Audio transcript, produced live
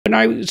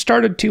when I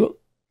started to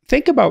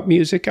think about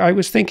music, I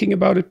was thinking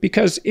about it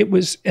because it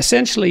was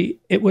essentially,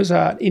 it was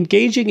an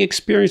engaging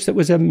experience that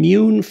was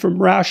immune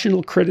from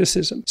rational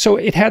criticism. So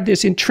it had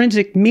this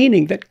intrinsic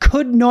meaning that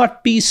could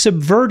not be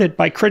subverted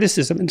by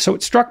criticism. And so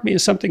it struck me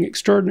as something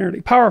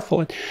extraordinarily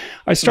powerful. And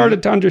I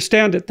started to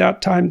understand at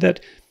that time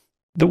that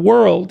the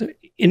world,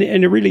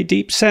 in a really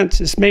deep sense,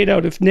 is made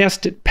out of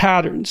nested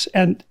patterns.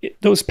 And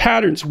those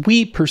patterns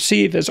we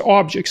perceive as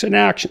objects and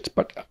actions,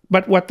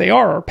 but what they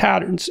are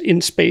patterns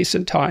in space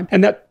and time.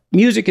 And that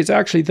music is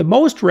actually the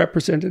most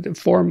representative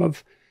form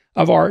of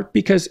art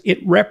because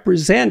it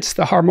represents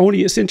the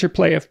harmonious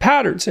interplay of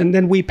patterns. And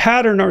then we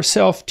pattern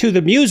ourselves to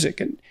the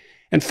music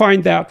and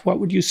find that, what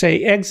would you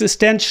say,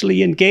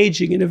 existentially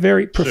engaging in a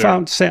very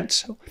profound sense.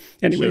 So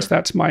anyways,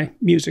 that's my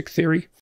music theory.